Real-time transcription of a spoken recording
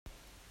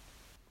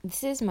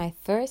This is my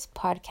first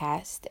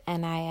podcast,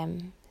 and I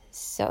am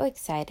so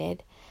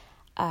excited.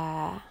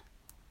 I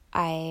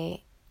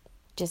it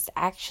just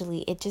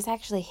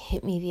actually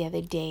hit me the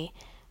other day.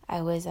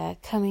 I was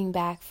coming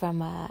back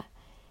from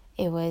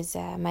it was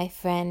my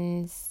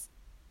friend's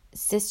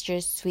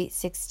sister's sweet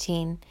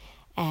 16,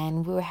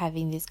 and we were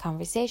having these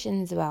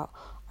conversations about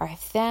our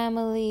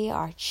family,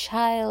 our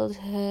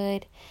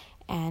childhood,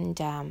 and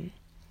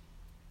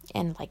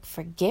like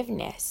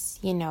forgiveness,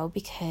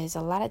 because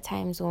a lot of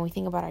times when we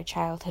think about our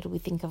childhood, we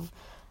think of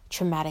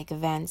traumatic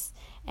events,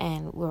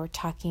 and we were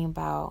talking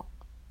about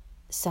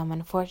some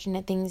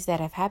unfortunate things that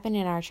have happened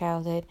in our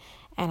childhood.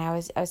 And I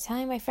was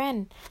telling my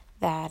friend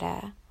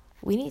that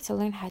we need to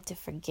learn how to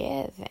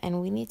forgive,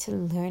 and we need to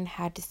learn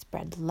how to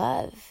spread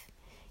love,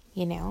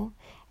 and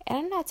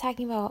I'm not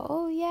talking about,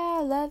 oh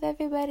yeah, love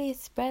everybody,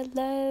 spread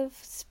love,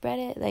 spread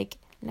it. Like,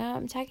 no,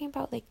 I'm talking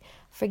about like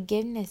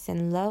forgiveness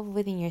and love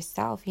within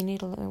yourself. We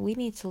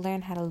need to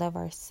learn how to love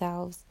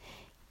ourselves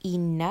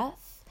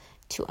enough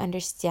to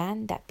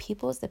understand that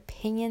people's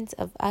opinions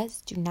of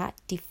us do not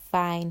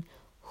define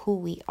who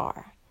we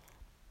are.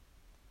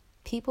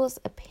 People's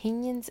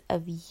opinions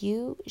of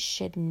you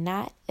should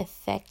not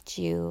affect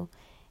you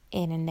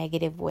in a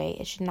negative way.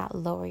 It should not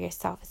lower your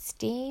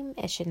self-esteem.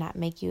 It should not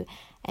make you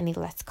any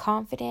less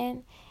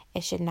confident.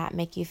 It should not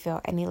make you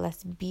feel any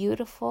less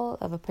beautiful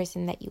of a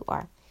person that you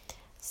are.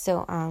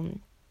 So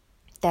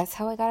that's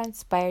how I got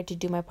inspired to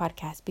do my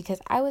podcast, because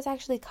I was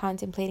actually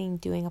contemplating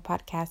doing a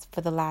podcast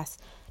for the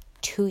last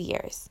 2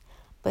 years.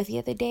 But the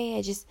other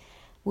day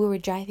we were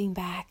driving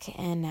back,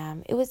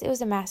 and it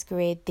was a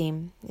masquerade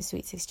theme, the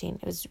Sweet 16.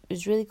 It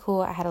was really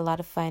cool. I had a lot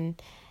of fun.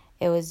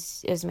 It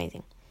was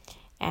amazing.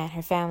 And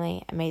her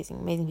family,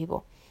 amazing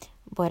people.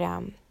 But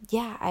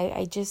yeah,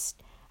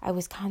 I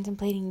was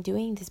contemplating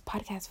doing this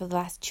podcast for the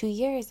last 2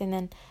 years, and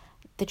then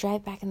the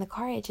drive back in the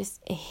car, it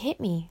hit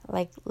me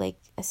like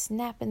a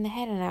snap in the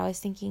head, and I was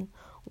thinking,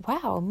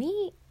 wow,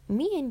 me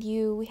and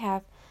you, we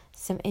have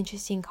some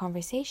interesting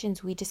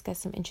conversations. We discuss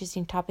some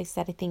interesting topics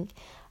that I think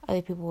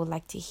other people would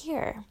like to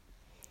hear.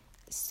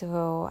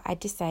 So I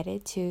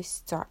decided to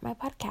start my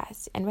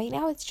podcast, and right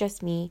now it's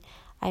just me.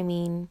 I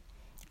mean,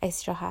 I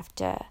still have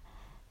to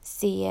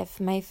see if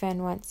my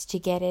friend wants to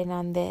get in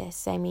on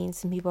this. I mean,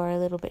 some people are a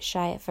little bit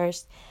shy at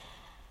first.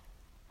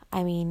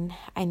 I mean,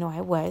 I know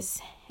I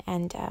was,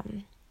 and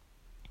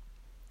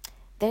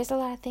there's a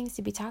lot of things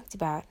to be talked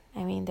about.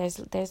 I mean, there's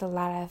a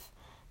lot of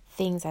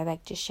things I'd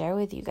like to share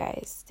with you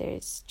guys.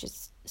 There's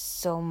just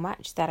so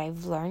much that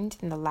I've learned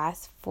in the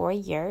last 4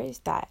 years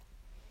that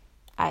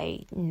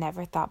I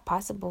never thought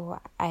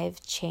possible.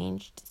 I've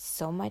changed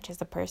so much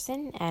as a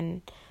person,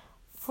 and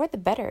for the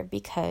better,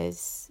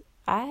 because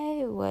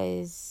I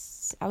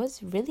was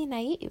really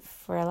naive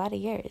for a lot of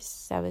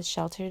years. I was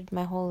sheltered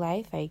my whole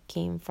life. I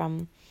came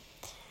from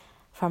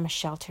a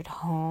sheltered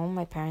home.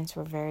 My parents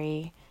were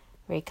very,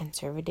 very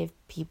conservative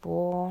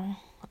people.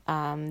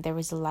 There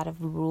was a lot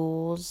of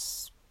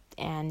rules,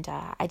 and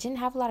I didn't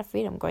have a lot of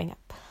freedom growing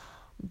up.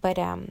 But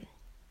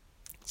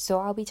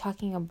so I'll be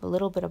talking a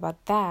little bit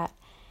about that,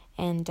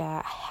 and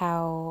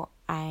how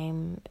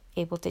I'm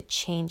able to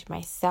change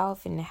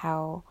myself, and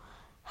how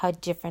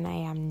different I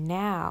am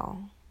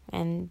now,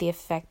 and the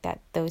effect that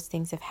those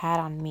things have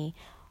had on me,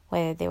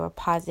 whether they were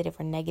positive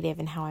or negative,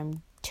 and how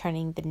I'm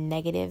turning the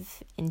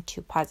negative into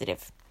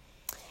positive.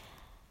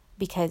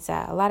 Because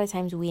a lot of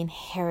times we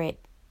inherit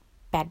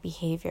bad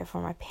behavior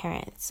from our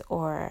parents,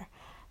 or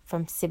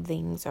from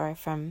siblings, or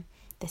from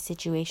the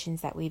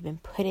situations that we've been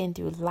put in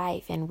through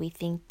life, and we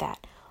think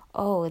that,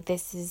 oh,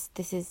 this is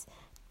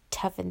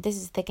tough, and this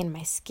is thick in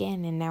my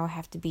skin, and now I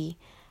have to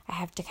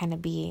kind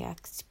of be,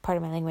 part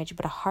of my language,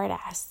 but a hard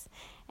ass.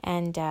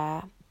 And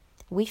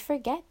we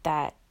forget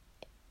that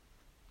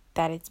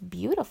it's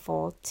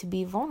beautiful to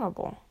be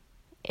vulnerable.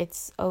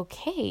 It's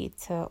okay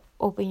to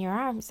open your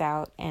arms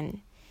out and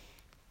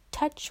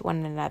touch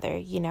one another,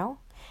 And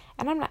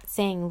I'm not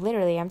saying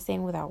literally, I'm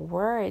saying with our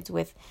words,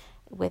 with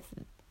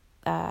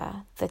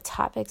the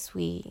topics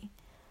we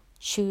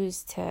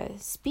choose to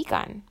speak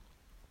on,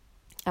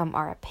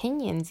 our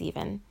opinions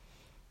even,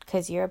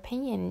 because your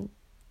opinion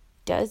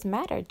does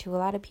matter to a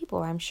lot of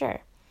people, I'm sure.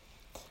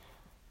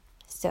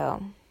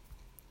 So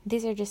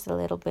these are just a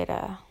little bit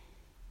of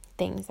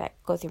things that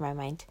go through my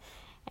mind,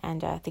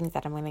 and things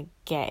that I'm going to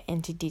get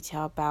into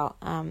detail about.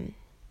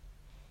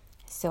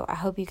 So I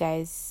hope you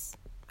guys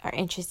are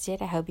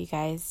interested. I hope you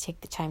guys take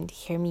the time to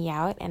hear me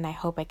out, and I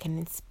hope I can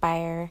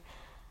inspire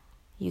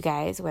you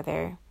guys,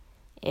 whether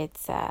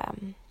it's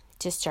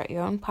to start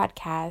your own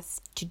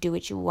podcast, to do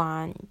what you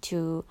want,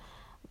 to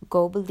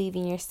go believe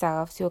in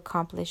yourself, to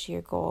accomplish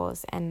your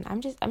goals. And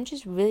I'm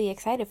just really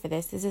excited for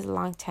this. This is a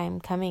long time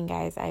coming,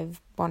 guys.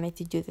 I've wanted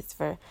to do this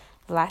for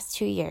the last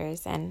 2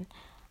 years, and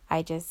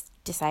I just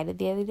decided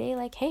the other day,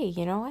 like, hey,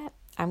 you know what?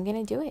 I'm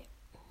going to do it.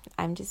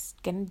 I'm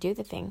just going to do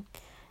the thing.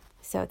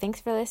 So thanks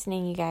for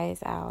listening, you guys.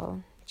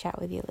 I'll chat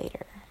with you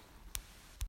later.